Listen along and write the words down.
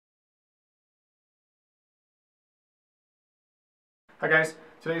Hi guys,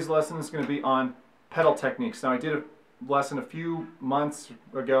 today's lesson is going to be on pedal techniques. Now I did a lesson a few months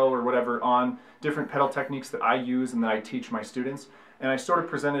ago or whatever on different pedal techniques that I use and that I teach my students, and I sort of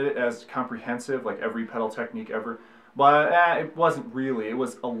presented it as comprehensive, like every pedal technique ever, but it wasn't really. It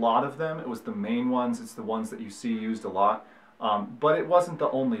was a lot of them. It was the main ones. It's the ones that you see used a lot, but it wasn't the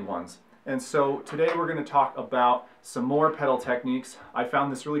only ones. And so today we're going to talk about some more pedal techniques. I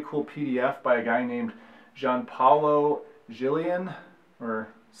found this really cool PDF by a guy named Gianpaolo Gallian, or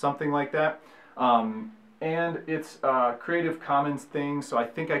something like that, and it's a Creative Commons thing, so I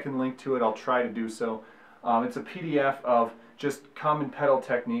think I can link to it. I'll try to do so. It's a PDF of just common pedal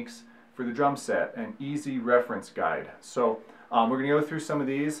techniques for the drum set, an easy reference guide. So we're going to go through some of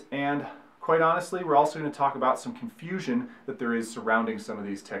these, and quite honestly we're also going to talk about some confusion that there is surrounding some of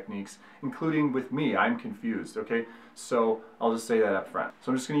these techniques, including with me. I'm confused, okay? So I'll just say that up front.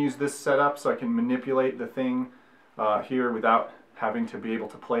 So I'm just going to use this setup so I can manipulate the thing here without having to be able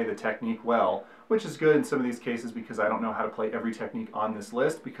to play the technique well, which is good in some of these cases because I don't know how to play every technique on this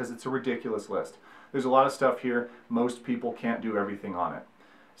list because it's a ridiculous list. There's a lot of stuff here. Most people can't do everything on it.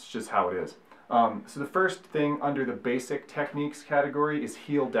 It's just how it is. So the first thing under the basic techniques category is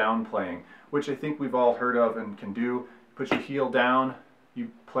heel down playing, which I think we've all heard of and can do. Put your heel down,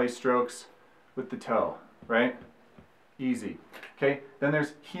 you play strokes with the toe, right? Easy. Okay, then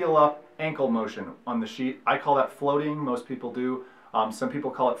there's heel up ankle motion on the sheet. I call that floating, most people do. Some people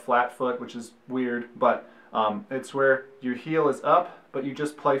call it flat foot, which is weird, but it's where your heel is up, but you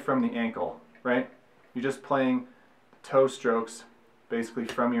just play from the ankle, right? You're just playing toe strokes basically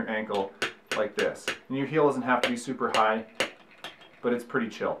from your ankle like this. And your heel doesn't have to be super high, but it's pretty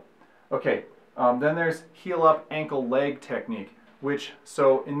chill. Okay, then there's heel up ankle leg technique, which,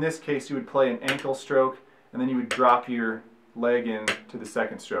 so in this case you would play an ankle stroke and then you would drop your leg in to the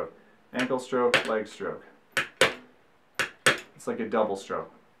second stroke. Ankle stroke, leg stroke. It's like a double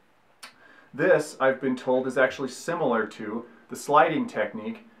stroke. This, I've been told, is actually similar to the sliding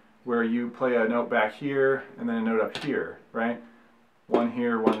technique where you play a note back here and then a note up here, right? One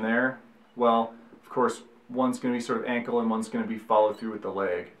here, one there. Well, of course, one's going to be sort of ankle and one's going to be followed through with the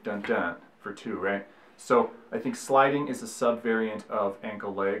leg. Dun dun, for two, right? So I think sliding is a sub-variant of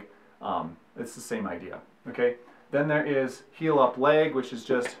ankle leg. It's the same idea, okay? Then there is heel up leg, which is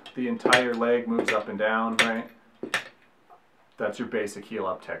just the entire leg moves up and down, right? That's your basic heel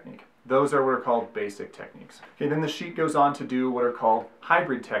up technique. Those are what are called basic techniques. Okay, then the sheet goes on to do what are called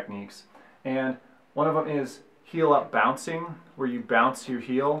hybrid techniques. And one of them is heel up bouncing, where you bounce your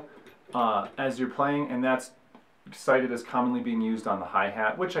heel as you're playing, and that's cited as commonly being used on the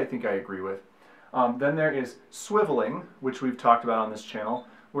hi-hat, which I think I agree with. Then there is swiveling, which we've talked about on this channel,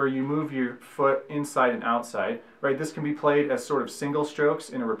 where you move your foot inside and outside, right? This can be played as sort of single strokes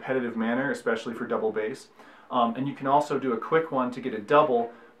in a repetitive manner, especially for double bass. And you can also do a quick one to get a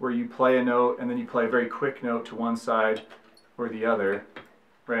double, where you play a note and then you play a very quick note to one side or the other,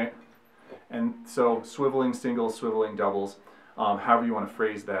 right? And so swiveling singles, swiveling doubles, however you want to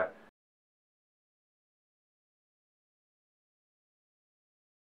phrase that.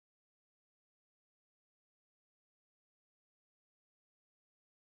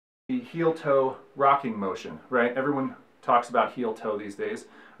 The heel toe rocking motion, right? Everyone talks about heel toe these days,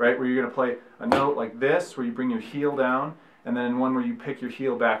 right? Where you're going to play a note like this, where you bring your heel down, and then one where you pick your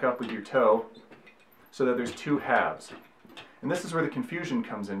heel back up with your toe, so that there's two halves. And this is where the confusion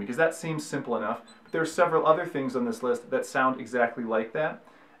comes in, because that seems simple enough, but there are several other things on this list that sound exactly like that,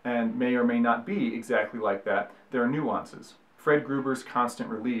 and may or may not be exactly like that. There are nuances. Fred Gruber's constant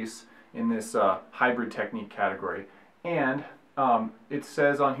release in this hybrid technique category, and it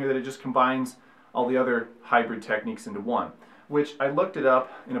says on here that it just combines all the other hybrid techniques into one, which I looked it up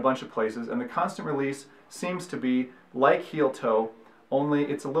in a bunch of places, and the constant release seems to be like heel toe, only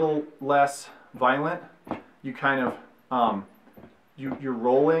it's a little less violent. You kind of, you're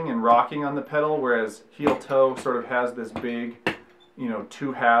rolling and rocking on the pedal, whereas heel toe sort of has this big, you know,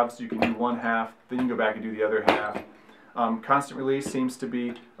 two halves. You can do one half, then you can go back and do the other half. Constant release seems to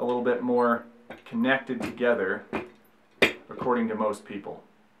be a little bit more connected together, according to most people.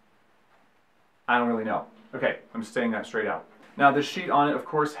 I don't really know. Okay, I'm just saying that straight out. Now this sheet on it, of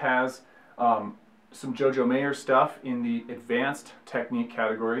course, has some Jojo Mayer stuff in the advanced technique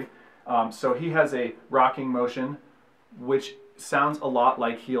category. So he has a rocking motion which sounds a lot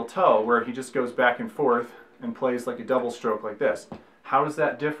like heel toe, where he just goes back and forth and plays like a double stroke like this. How does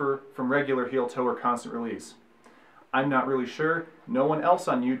that differ from regular heel toe or constant release? I'm not really sure. No one else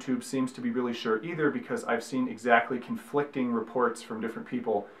on YouTube seems to be really sure either, because I've seen exactly conflicting reports from different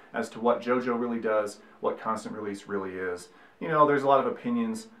people as to what Jojo really does, what constant release really is. You know, there's a lot of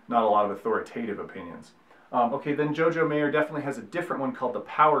opinions, not a lot of authoritative opinions. Okay, then Jojo Mayer definitely has a different one called the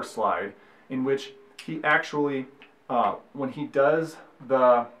power slide, in which he actually, when he does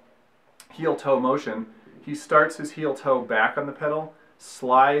the heel-toe motion, he starts his heel-toe back on the pedal,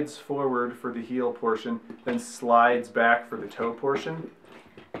 slides forward for the heel portion, then slides back for the toe portion,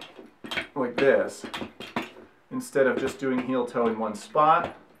 like this. Instead of just doing heel-toe in one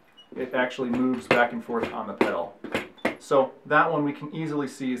spot, it actually moves back and forth on the pedal. So that one we can easily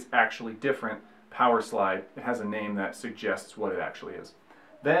see is actually different. Power slide. It has a name that suggests what it actually is.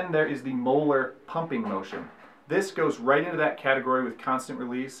 Then there is the molar pumping motion. This goes right into that category with constant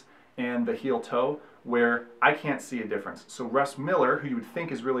release and the heel-toe, where I can't see a difference. So Russ Miller, who you would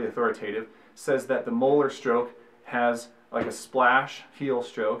think is really authoritative, says that the molar stroke has like a splash heel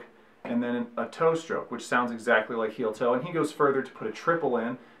stroke and then a toe stroke, which sounds exactly like heel-toe. And he goes further to put a triple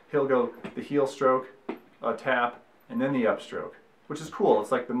in. He'll go the heel stroke, a tap, and then the upstroke, which is cool.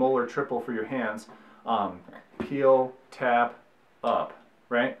 It's like the molar triple for your hands. Heel, tap, up,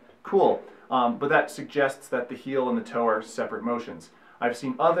 right? Cool. But that suggests that the heel and the toe are separate motions. I've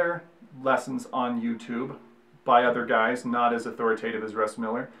seen other lessons on YouTube by other guys, not as authoritative as Russ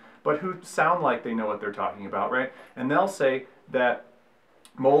Miller, but who sound like they know what they're talking about, right? And they'll say that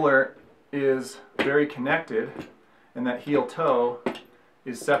molar is very connected and that heel-toe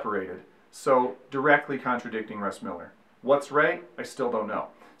is separated. So directly contradicting Russ Miller. What's right? I still don't know.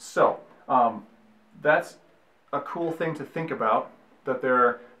 So that's a cool thing to think about, that there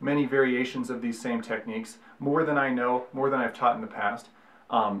are many variations of these same techniques, more than I know, more than I've taught in the past.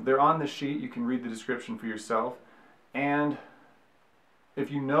 They're on the sheet. You can read the description for yourself. And if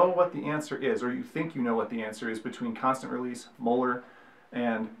you know what the answer is, or you think you know what the answer is between constant release, molar,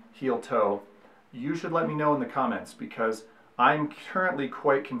 and heel-toe, you should let me know in the comments, because I'm currently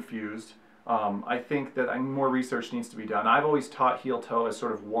quite confused. I think that more research needs to be done. I've always taught heel-toe as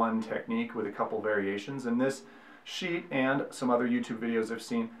sort of one technique with a couple variations, and this sheet and some other YouTube videos I've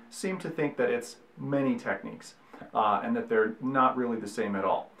seen seem to think that it's many techniques, and that they're not really the same at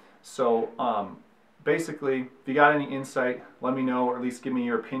all. So basically, if you got any insight, let me know, or at least give me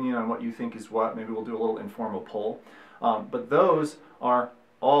your opinion on what you think is what. Maybe we'll do a little informal poll. But those are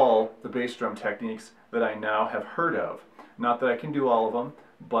all the bass drum techniques that I now have heard of. Not that I can do all of them,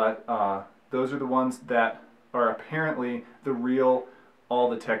 but those are the ones that are apparently the real, all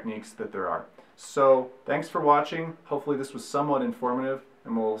the techniques that there are. So thanks for watching. Hopefully this was somewhat informative,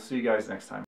 and we'll see you guys next time.